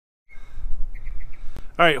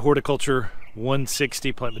All right, Horticulture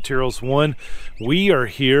 160 Plant Materials 1. We are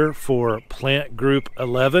here for Plant Group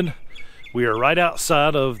 11. We are right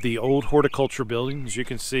outside of the old horticulture building. As you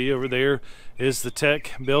can see over there is the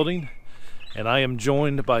tech building. And I am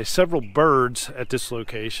joined by several birds at this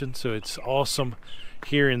location. So it's awesome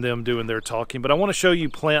hearing them doing their talking. But I want to show you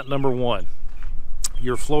plant number 1,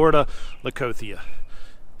 your Florida Leucothea.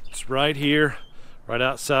 It's right here, right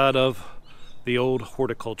outside of the old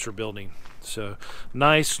horticulture building. So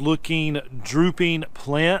nice looking drooping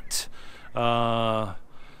plant,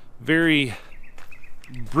 very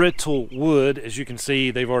brittle wood. As you can see,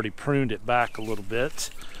 they've already pruned it back a little bit,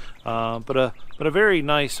 but a very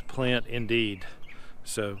nice plant indeed.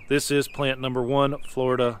 So this is plant number 1,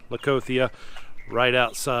 Florida Leucothea, right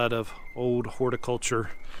outside of old horticulture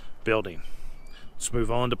building. Let's move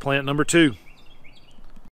on to plant number 2.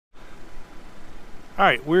 All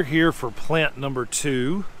right, we're here for plant number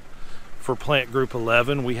 2. For plant group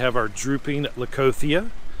 11, we have our drooping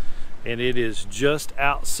Leucothea, and it is just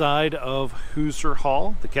outside of Hoosier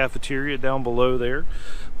Hall, the cafeteria down below there.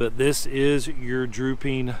 But this is your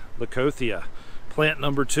drooping Leucothea, plant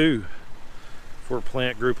number 2 for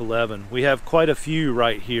plant group 11. We have quite a few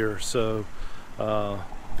right here, so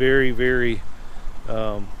very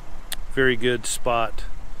good spot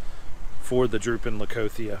for the drooping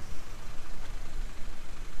Leucothea.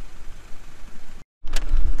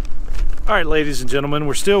 All right, ladies and gentlemen,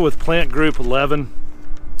 we're still with plant group 11,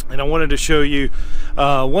 and I wanted to show you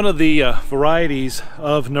one of the varieties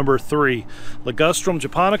of number 3, Ligustrum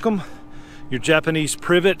japonicum, your Japanese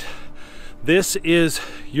privet. This is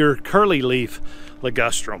your curly leaf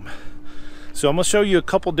ligustrum. So I'm going to show you a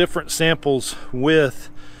couple different samples with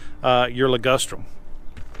your ligustrum.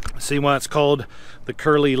 See why it's called the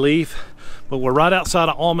curly leaf? But we're right outside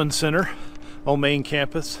of Almond Center on main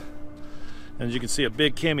campus. As you can see, a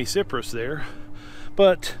big Chamaecyparis there.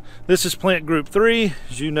 But this is plant group 3.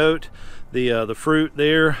 As you note, the fruit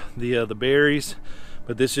there, the berries.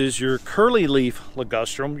 But this is your curly leaf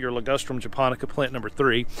ligustrum, your Ligustrum japonica, plant number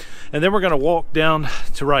 3. And then we're going to walk down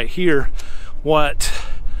to right here, what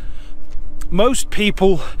most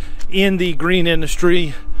people in the green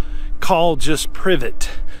industry call just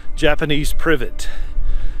privet, Japanese privet.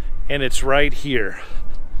 And it's right here.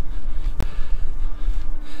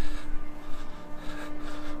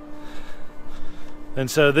 And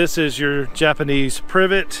so this is your Japanese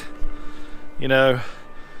privet, you know,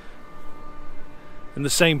 in the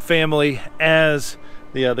same family as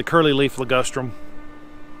the curly leaf ligustrum.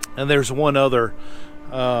 And there's one other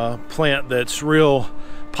plant that's real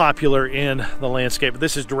popular in the landscape.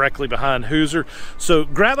 This is directly behind Hoosier. So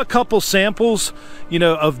grab a couple samples, you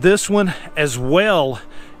know, of this one as well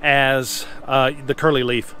as the curly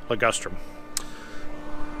leaf ligustrum.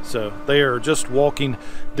 So they are just walking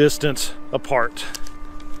distance apart.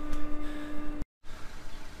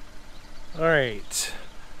 All right,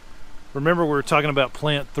 remember we were talking about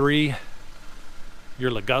plant 3, your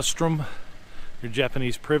ligustrum, your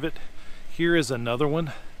Japanese privet. Here is another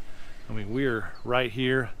one. I mean, we're right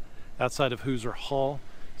here outside of Hoosier Hall.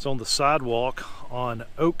 It's on the sidewalk on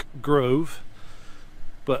Oak Grove.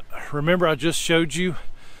 But remember, I just showed you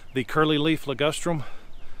the curly leaf ligustrum.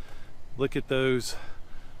 Look at those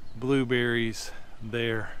blueberries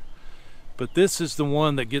there. But this is the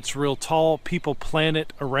one that gets real tall. People plant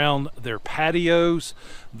it around their patios.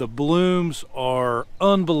 The blooms are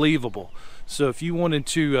unbelievable. So if you wanted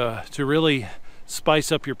to really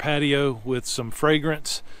spice up your patio with some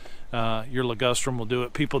fragrance, your ligustrum will do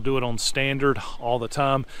it. People do it on standard all the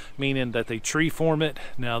time, meaning that they tree form it.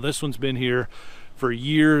 Now this one's been here for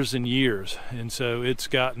years and years, and so it's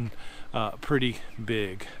gotten pretty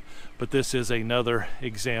big. But this is another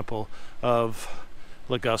example of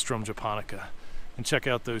Ligustrum japonica, and check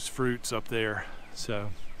out those fruits up there. So,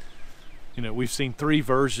 you know, we've seen 3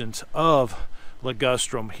 versions of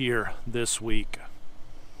ligustrum here this week.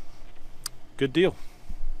 Good deal.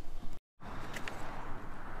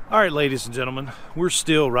 All right, ladies and gentlemen, we're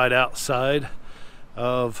still right outside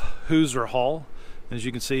of Hoosier Hall. As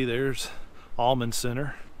you can see, there's Almond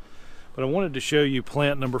Center. But I wanted to show you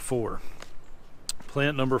plant number 4.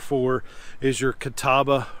 Plant number 4 is your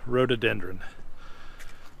Catawba rhododendron.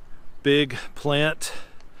 Big plant,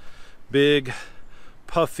 big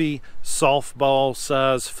puffy softball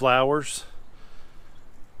size flowers,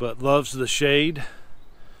 but loves the shade.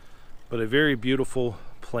 But a very beautiful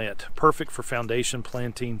plant, perfect for foundation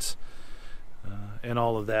plantings and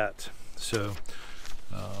all of that. So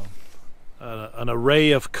an array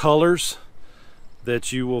of colors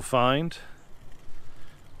that you will find,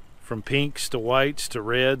 from pinks to whites to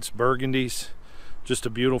reds, burgundies. Just a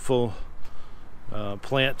beautiful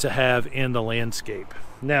plant to have in the landscape.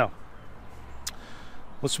 Now,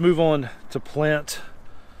 let's move on to plant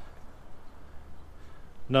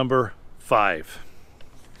number 5.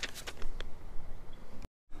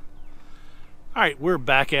 All right, we're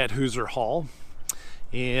back at Hoosier Hall,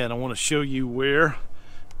 and I want to show you where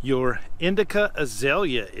your indica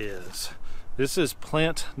azalea is. This is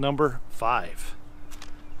plant number 5.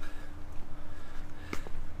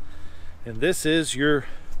 And this is your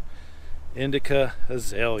indica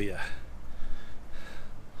azalea.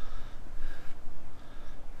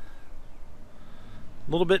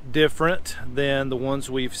 A little bit different than the ones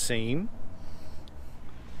we've seen.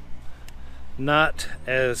 Not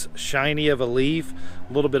as shiny of a leaf,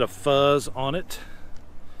 a little bit of fuzz on it,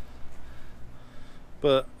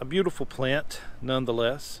 but a beautiful plant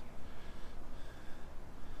nonetheless.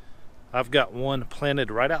 I've got one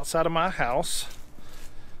planted right outside of my house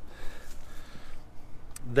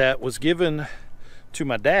that was given to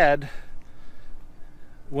my dad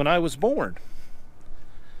when I was born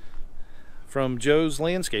from Joe's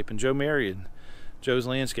Landscaping. Joe married Joe's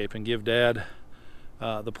Landscaping, give Dad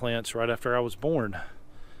the plants right after I was born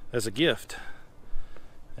as a gift.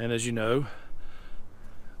 And as you know,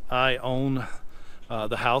 I own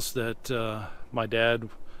the house that my dad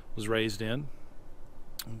was raised in.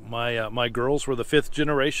 My girls were the 5th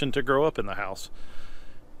generation to grow up in the house,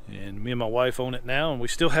 and me and my wife own it now, and we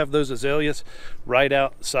still have those azaleas right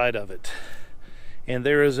outside of it. And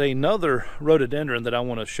there is another rhododendron that I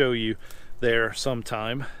want to show you there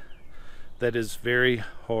sometime that is very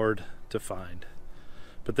hard to find.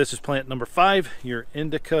 But this is plant number 5, your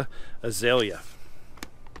indica azalea.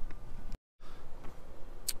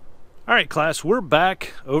 All right, class, we're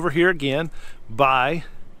back over here again by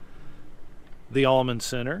the Almond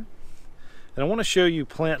Center, and I want to show you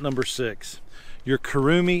plant number 6, your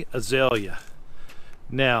Kurumi azalea.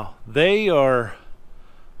 Now, they are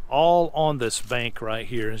all on this bank right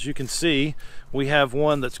here. As you can see, we have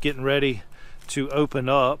one that's getting ready to open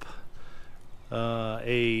up,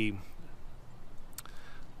 a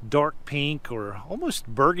dark pink or almost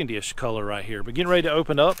burgundy-ish color right here, but getting ready to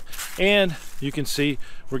open up, and you can see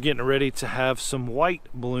we're getting ready to have some white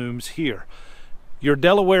blooms here. Your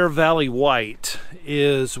Delaware Valley White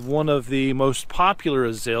is one of the most popular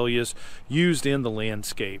azaleas used in the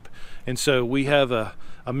landscape, and so we have a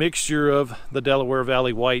mixture of the Delaware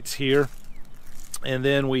Valley Whites here, and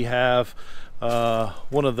then we have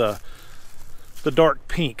one of the dark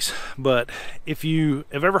pinks. But if you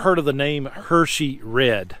have ever heard of the name Hershey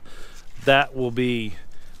Red, that will be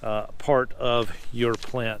part of your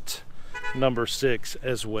plant number 6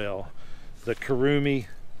 as well, the Kurumi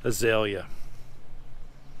azalea.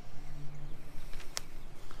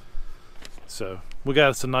 So we got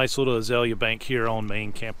us a nice little azalea bank here on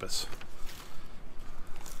main campus.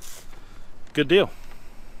 Good deal.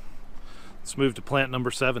 Let's move to plant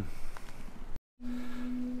number 7.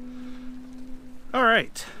 All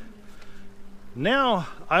right, now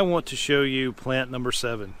I want to show you plant number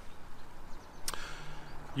 7,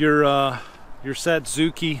 your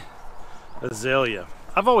Sadzuki azalea.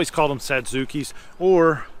 I've always called them Sadzukis,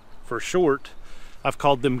 or for short, I've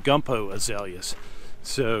called them Gumpo azaleas.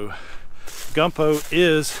 So Gumpo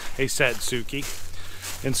is a Sadzuki,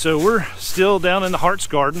 and so we're still down in the Hearts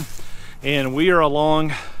Garden, and we are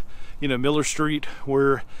along, Miller Street,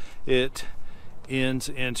 where it ends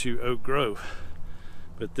into Oak Grove.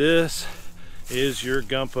 But this is your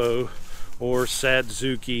Gumpo or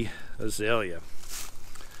Sadzuki azalea.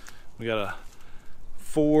 We got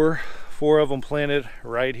four of them planted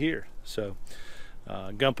right here. So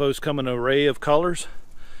Gumpos come in an array of colors.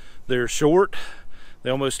 They're short.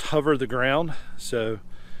 They almost hover the ground. So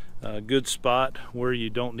a good spot where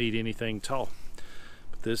you don't need anything tall.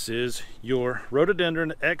 But this is your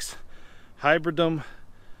Rhododendron X Hybridum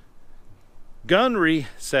Gunri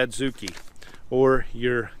Sadzuki, or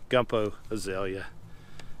your Gumpo azalea.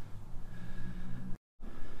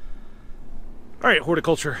 All right,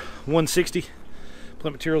 Horticulture 160,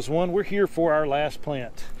 Plant Materials 1, we're here for our last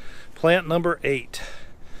plant. Plant number 8,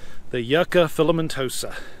 the Yucca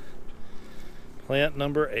filamentosa. Plant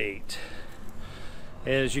number 8.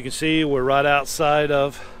 And as you can see, we're right outside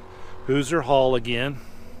of Hoosier Hall again.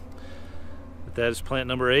 But that is plant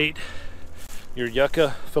number 8. Your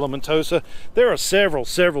Yucca filamentosa. There are several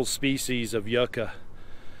species of yucca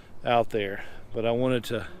out there, but I wanted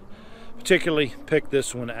to particularly pick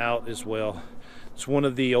this one out as well. It's one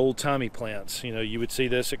of the old-timey plants. You would see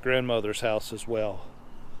this at grandmother's house as well.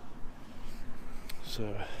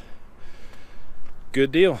 So,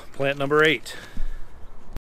 good deal. Plant number 8.